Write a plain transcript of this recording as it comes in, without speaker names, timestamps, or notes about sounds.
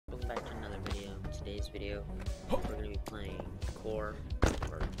video, we're going to be playing Core, or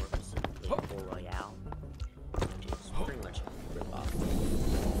more specifically Core Royale, which is pretty much a rip-off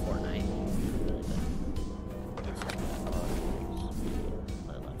Fortnite. Really good. It's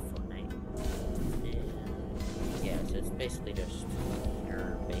play a lot of Fortnite. And yeah, so it's basically just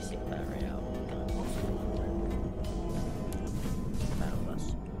your basic Battle Royale guns. Battle Bus.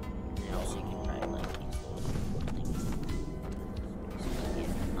 And also you can probably like these little things.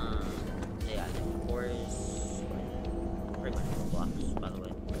 Yeah, the core is like pretty much Roblox, by the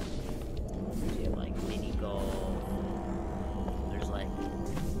way. So you have like mini golf. There's like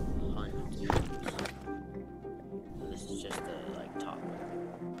hundreds. So this is just the like top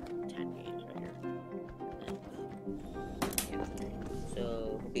 10 games right here. And, yeah. So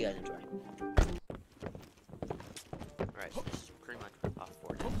hope you guys enjoy. Alright, so this is pretty much off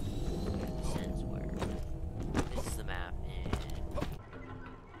Fortnite. Sense where this is the map and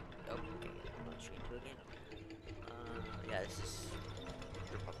again. Yeah, this is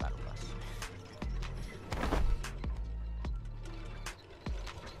Group of Battle Bus.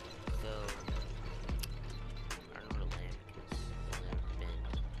 So, I don't know where to land because I've never been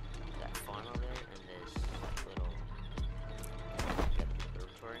that fun over there, and this like little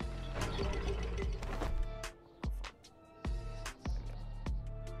observatory.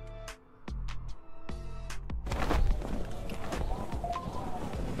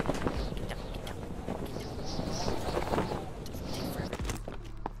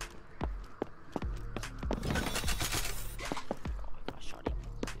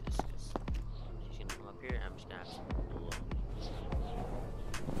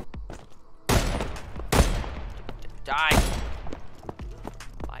 Die!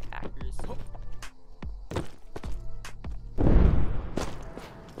 By accuracy.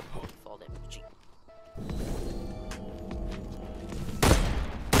 Fall damage.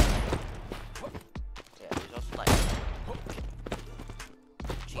 Yeah, there's also like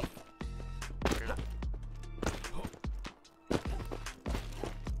cheap. Put it up.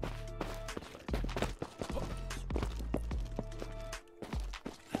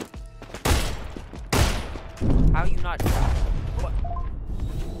 How you not? What?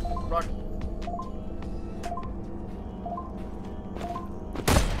 Run!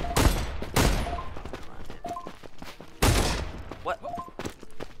 What?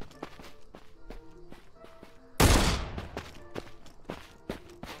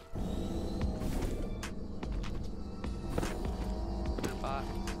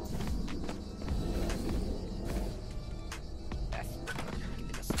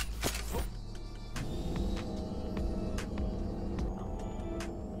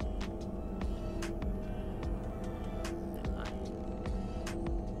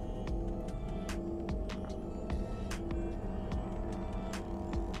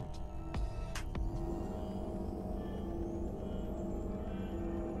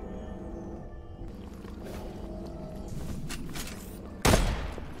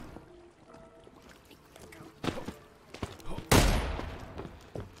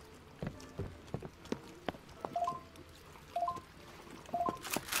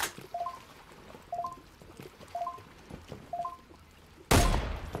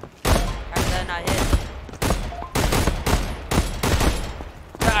 Not hit.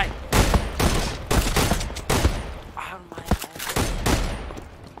 Die! Out of my head.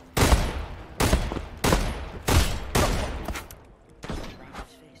 Right in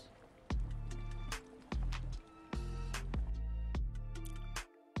his face.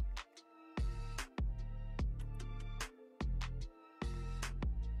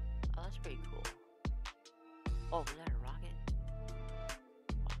 Oh, that's pretty cool. Oh, was that a rocket?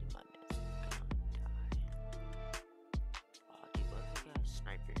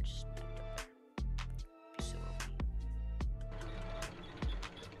 Sniper just sniped up there. Be so OP.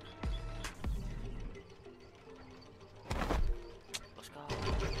 Let's go.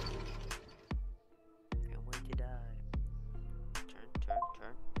 Can't wait to die.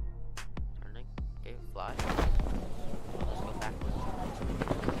 Turn. Turning. Okay, fly. Let's go backwards.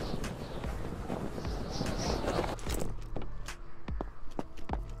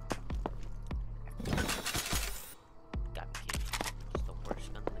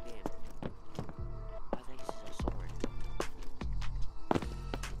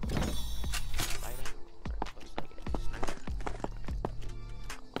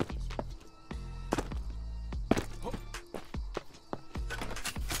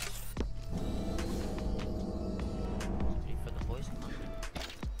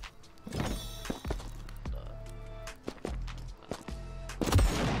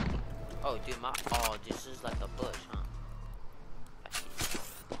 Oh, dude, this is like a bush, huh? I see.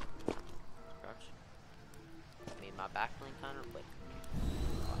 Crouch. crackling kind of quick.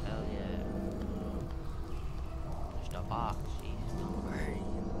 Oh, hell yeah. Just a box, jeez, don't worry.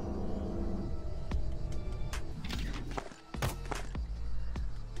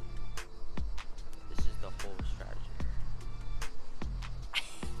 This is the whole strategy.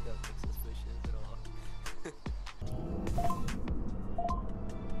 Don't look suspicious at all.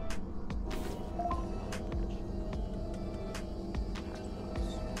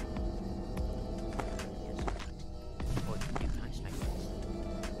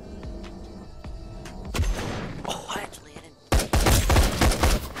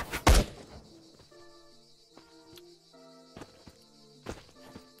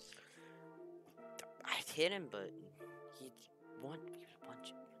 Hit him, but he was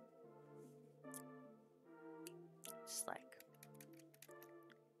punching. It's like,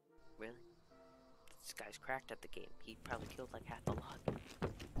 really? This guy's cracked at the game. He probably killed like half the lot.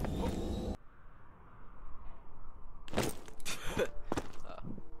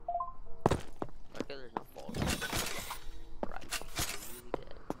 Okay, there's no fall. Right, he's really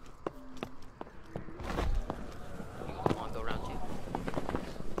dead. You want to go round 2?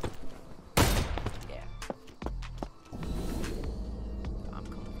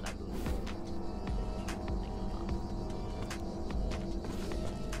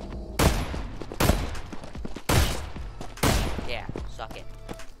 Yeah, suck it.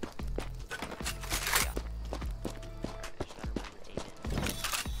 Yeah. Alright, I just gotta remember to aim it.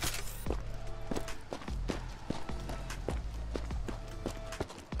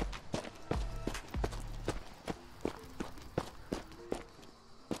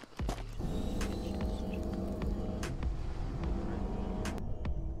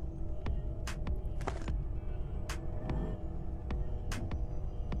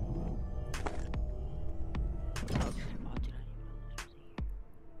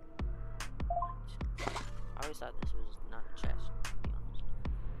 I always thought this was not a chest, to be honest.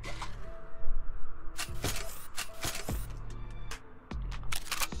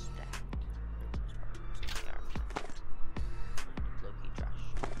 Stacked. They are low-key trash.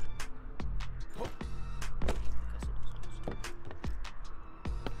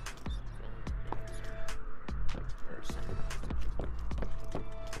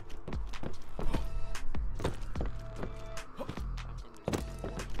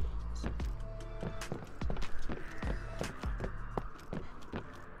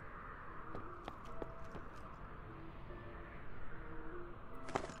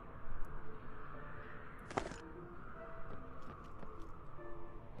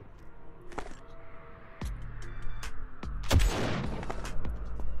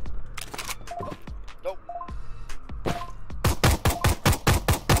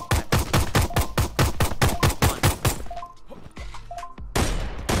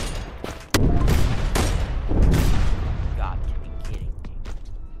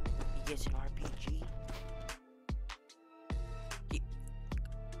 It's an RPG. He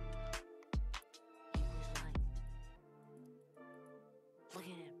was like, look at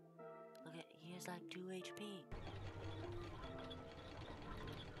him. He has like 2 HP.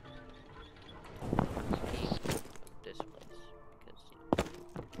 This place, because oh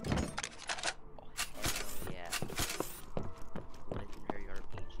hell yeah, legendary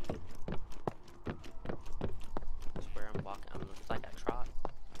RPG. That's where I'm walking. I'm looking like a trot.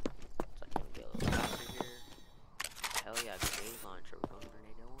 Hell yeah, grenade launcher. We're going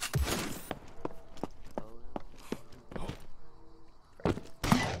grenade on. Oh no.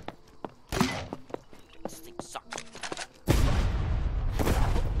 This thing sucks.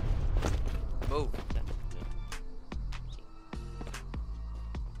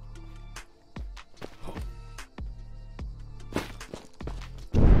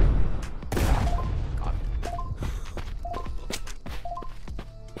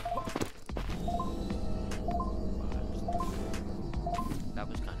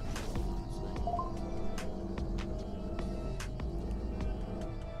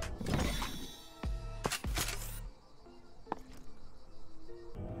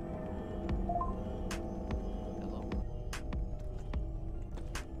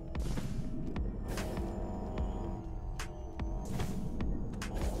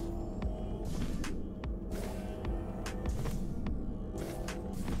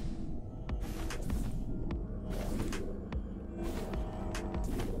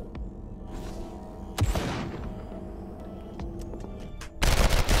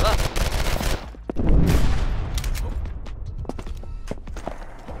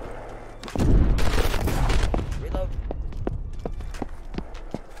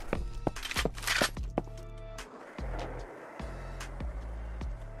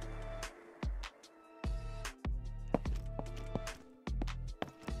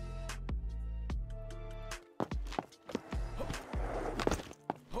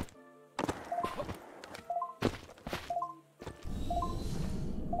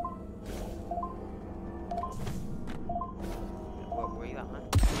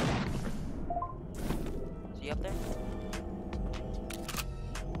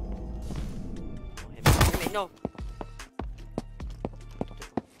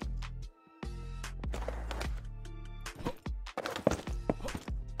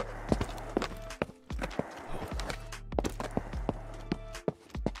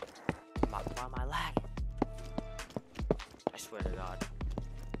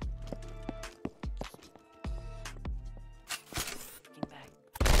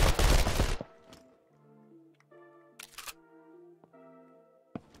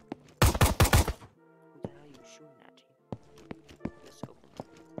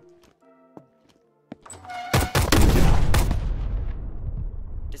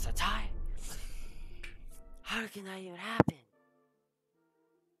 How can that even happen?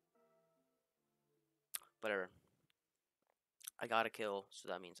 Whatever. I got a kill, so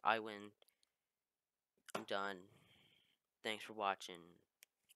that means I win. I'm done. Thanks for watching.